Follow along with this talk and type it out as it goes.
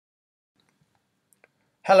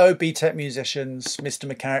Hello BTEC musicians, Mr.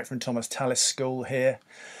 Mechanic from Thomas Tallis School here.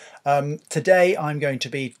 Today I'm going to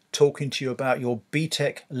be talking to you about your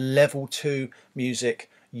BTEC Level 2 Music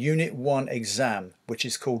Unit 1 exam, which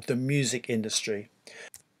is called the Music Industry.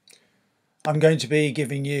 I'm going to be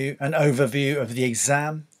giving you an overview of the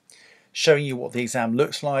exam, showing you what the exam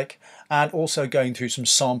looks like, and also going through some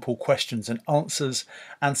sample questions and answers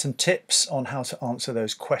and some tips on how to answer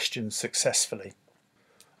those questions successfully.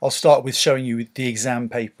 I'll start with showing you the exam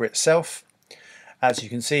paper itself. As you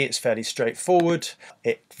can see, it's fairly straightforward.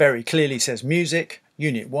 It very clearly says Music,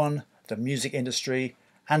 Unit 1, the Music Industry,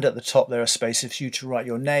 and at the top there are spaces for you to write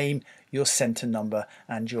your name, your centre number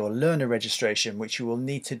and your learner registration, which you will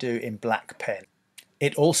need to do in black pen.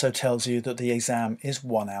 It also tells you that the exam is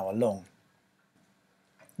 1 hour long.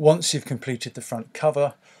 Once you've completed the front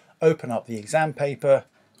cover, open up the exam paper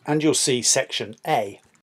and you'll see Section A.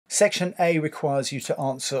 Section A requires you to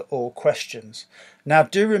answer all questions. Now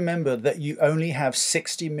do remember that you only have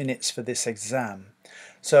 60 minutes for this exam,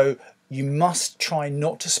 so you must try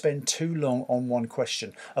not to spend too long on one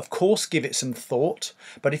question. Of course, give it some thought,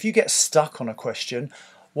 but if you get stuck on a question,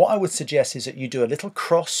 what I would suggest is that you do a little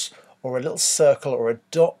cross or a little circle or a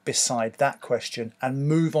dot beside that question and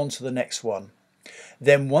move on to the next one.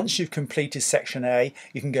 Then once you've completed Section A,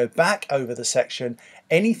 you can go back over the section.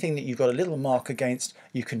 Anything that you've got a little mark against,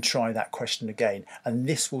 you can try that question again, and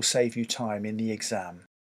this will save you time in the exam.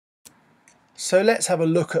 So let's have a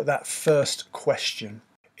look at that first question.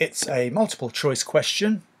 It's a multiple choice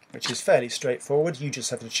question, which is fairly straightforward. You just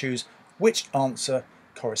have to choose which answer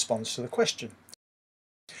corresponds to the question.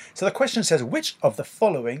 So the question says, which of the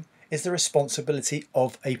following is the responsibility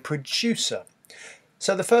of a producer?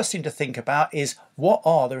 So the first thing to think about is, what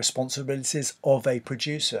are the responsibilities of a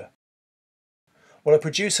producer? Well, a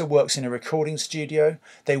producer works in a recording studio,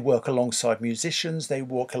 they work alongside musicians, they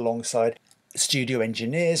work alongside studio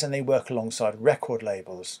engineers, and they work alongside record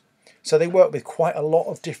labels. So they work with quite a lot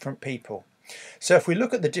of different people. So if we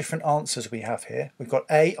look at the different answers we have here, we've got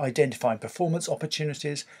A, identifying performance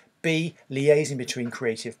opportunities, B, liaising between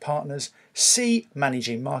creative partners, C,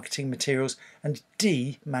 managing marketing materials, and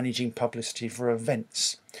D, managing publicity for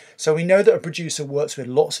events. So we know that a producer works with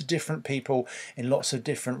lots of different people in lots of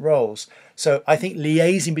different roles. So I think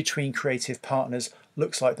liaising between creative partners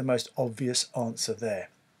looks like the most obvious answer there.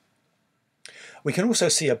 We can also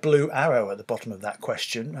see a blue arrow at the bottom of that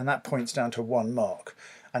question, and that points down to 1 mark.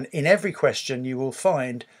 And in every question you will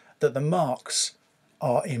find that the marks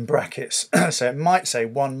are in brackets. So it might say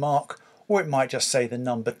 1 mark, or it might just say the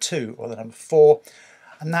number 2 or the number 4,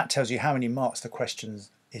 and that tells you how many marks the question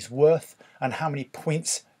is worth and how many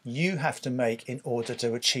points you have to make in order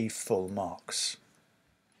to achieve full marks.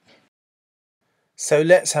 So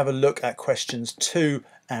let's have a look at questions 2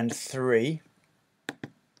 and 3.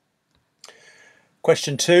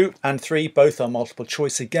 Question 2 and 3 both are multiple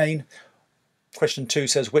choice again. Question 2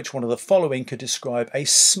 says, which one of the following could describe a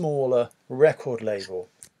smaller record label?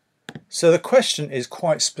 So the question is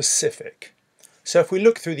quite specific. So if we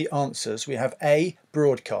look through the answers, we have A,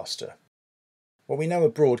 broadcaster. Well, we know a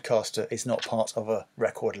broadcaster is not part of a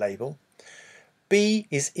record label. B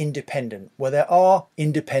is independent. Well, there are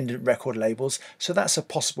independent record labels, so that's a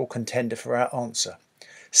possible contender for our answer.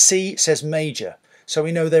 C says major. So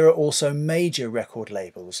we know there are also major record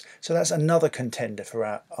labels, so that's another contender for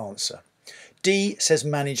our answer. D says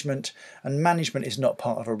management, and management is not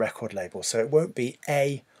part of a record label, so it won't be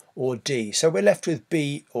A or D. So we're left with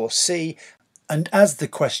B or C, and as the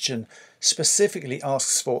question specifically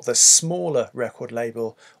asks for the smaller record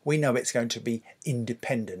label, we know it's going to be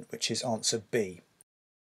independent, which is answer B.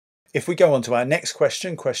 If we go on to our next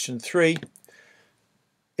question, question 3,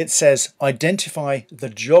 it says, identify the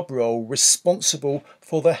job role responsible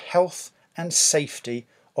for the health and safety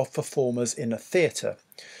of performers in a theatre.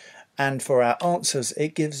 And for our answers,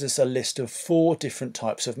 it gives us a list of 4 different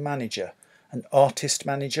types of manager: an artist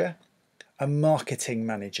manager, a marketing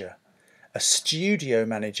manager, a studio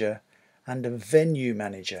manager, and a venue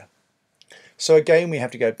manager. So again, we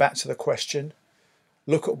have to go back to the question,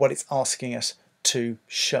 look at what it's asking us to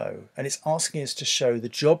show. And it's asking us to show the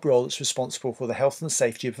job role that's responsible for the health and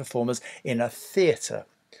safety of performers in a theatre.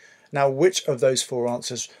 Now, which of those 4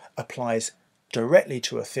 answers applies directly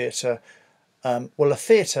to a theatre? Well, a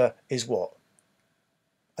theatre is what?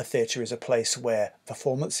 A theatre is a place where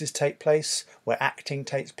performances take place, where acting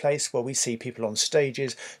takes place, where we see people on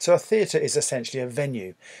stages. So a theatre is essentially a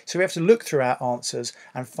venue. So we have to look through our answers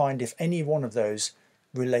and find if any one of those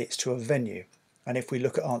relates to a venue. And if we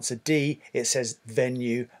look at answer D, it says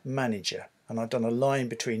venue manager. And I've done a line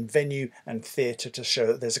between venue and theatre to show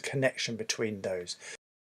that there's a connection between those.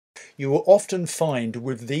 You will often find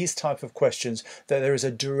with these type of questions that there is a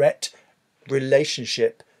direct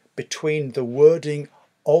relationship between the wording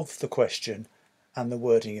of the question and the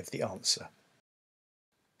wording of the answer.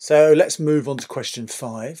 So let's move on to question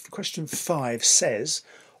 5. Question 5 says,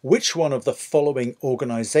 which one of the following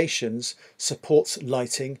organisations supports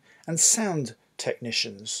lighting and sound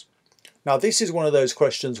technicians? Now this is one of those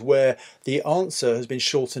questions where the answer has been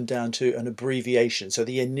shortened down to an abbreviation, so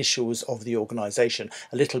the initials of the organisation,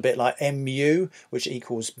 a little bit like MU, which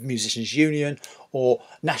equals Musicians Union, or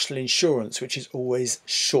National Insurance, which is always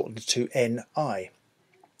shortened to NI.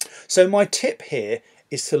 So my tip here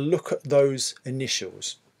is to look at those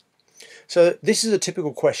initials. So this is a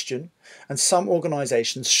typical question, and some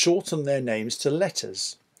organisations shorten their names to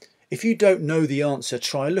letters. If you don't know the answer,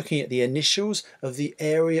 try looking at the initials of the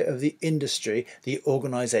area of the industry the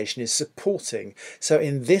organisation is supporting. So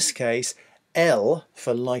in this case, L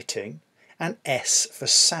for lighting and S for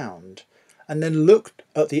sound. And then look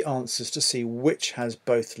at the answers to see which has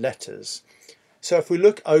both letters. So if we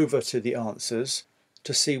look over to the answers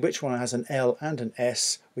to see which one has an L and an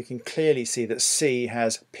S, we can clearly see that C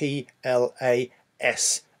has P-L-A-S-A.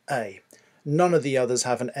 None of the others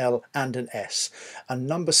have an L and an S.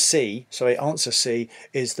 And answer C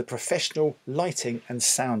is the Professional Lighting and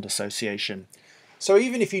Sound Association. So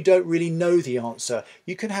even if you don't really know the answer,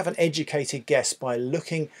 you can have an educated guess by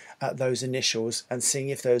looking at those initials and seeing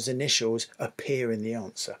if those initials appear in the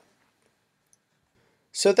answer.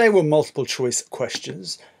 So they were multiple choice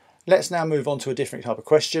questions. Let's now move on to a different type of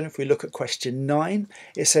question. If we look at question 9,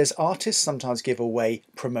 it says artists sometimes give away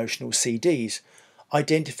promotional CDs.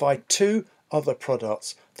 Identify 2 other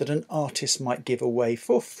products that an artist might give away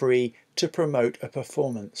for free to promote a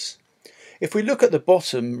performance. If we look at the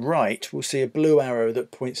bottom right, we'll see a blue arrow that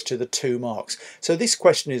points to the 2 marks. So this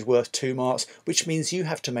question is worth 2 marks, which means you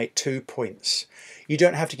have to make 2 points. You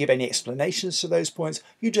don't have to give any explanations to those points.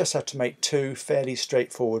 You just have to make 2 fairly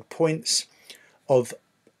straightforward points of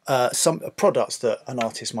some products that an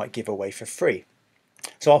artist might give away for free.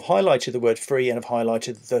 So I've highlighted the word free and I've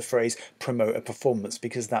highlighted the phrase promote a performance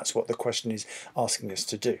because that's what the question is asking us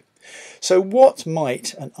to do. So what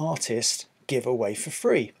might an artist give away for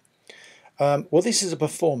free? Well, this is a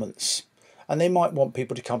performance and they might want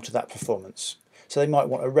people to come to that performance. So they might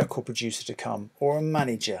want a record producer to come, or a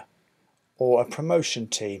manager, or a promotion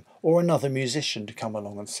team, or another musician to come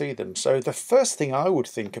along and see them. So the first thing I would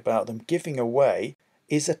think about them giving away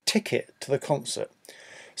is a ticket to the concert.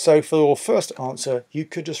 So for your first answer, you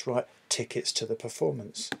could just write tickets to the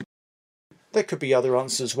performance. There could be other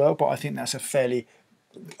answers as well, but I think that's a fairly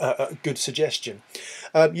good suggestion.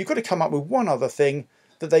 You've got to come up with one other thing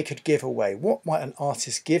that they could give away. What might an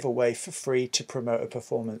artist give away for free to promote a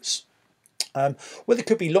performance? Well, there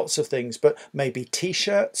could be lots of things, but maybe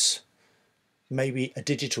t-shirts, maybe a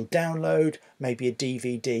digital download, maybe a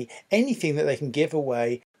DVD, anything that they can give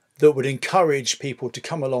away that would encourage people to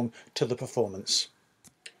come along to the performance.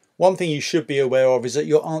 One thing you should be aware of is that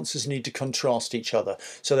your answers need to contrast each other.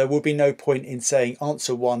 So there will be no point in saying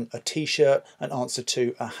answer 1 a t-shirt and answer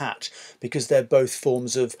 2 a hat, because they're both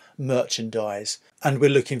forms of merchandise and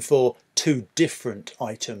we're looking for 2 different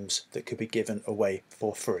items that could be given away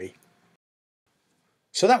for free.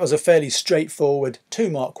 So that was a fairly straightforward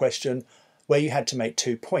 2-mark question where you had to make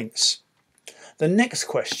 2 points. The next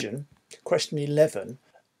question, question 11,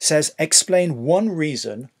 says explain one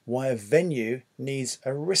reason why a venue needs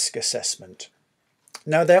a risk assessment.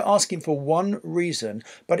 Now they're asking for one reason,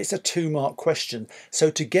 but it's a 2-mark question. So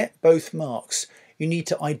to get both marks, you need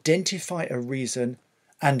to identify a reason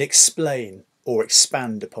and explain or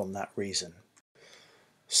expand upon that reason.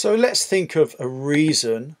 So let's think of a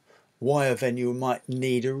reason why a venue might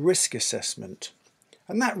need a risk assessment.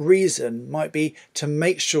 And that reason might be to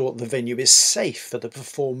make sure the venue is safe for the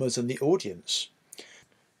performers and the audience.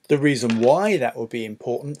 The reason why that would be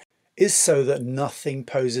important is so that nothing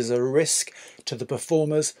poses a risk to the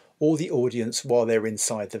performers or the audience while they're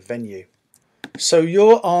inside the venue. So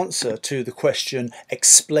your answer to the question,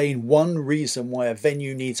 explain one reason why a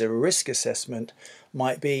venue needs a risk assessment,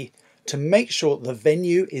 might be to make sure the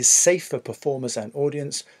venue is safe for performers and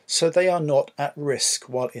audience so they are not at risk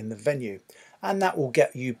while in the venue. And that will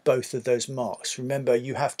get you both of those marks. Remember,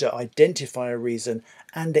 you have to identify a reason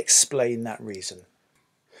and explain that reason.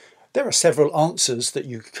 There are several answers that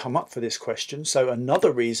you could come up for this question. So another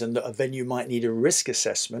reason that a venue might need a risk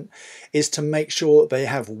assessment is to make sure that they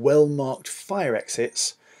have well-marked fire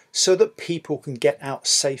exits so that people can get out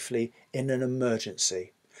safely in an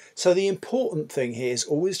emergency. So the important thing here is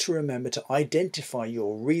always to remember to identify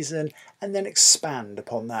your reason and then expand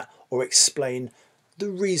upon that or explain the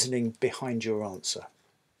reasoning behind your answer.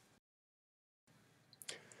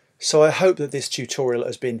 So I hope that this tutorial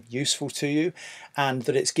has been useful to you and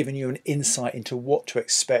that it's given you an insight into what to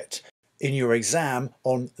expect in your exam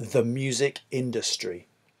on the music industry.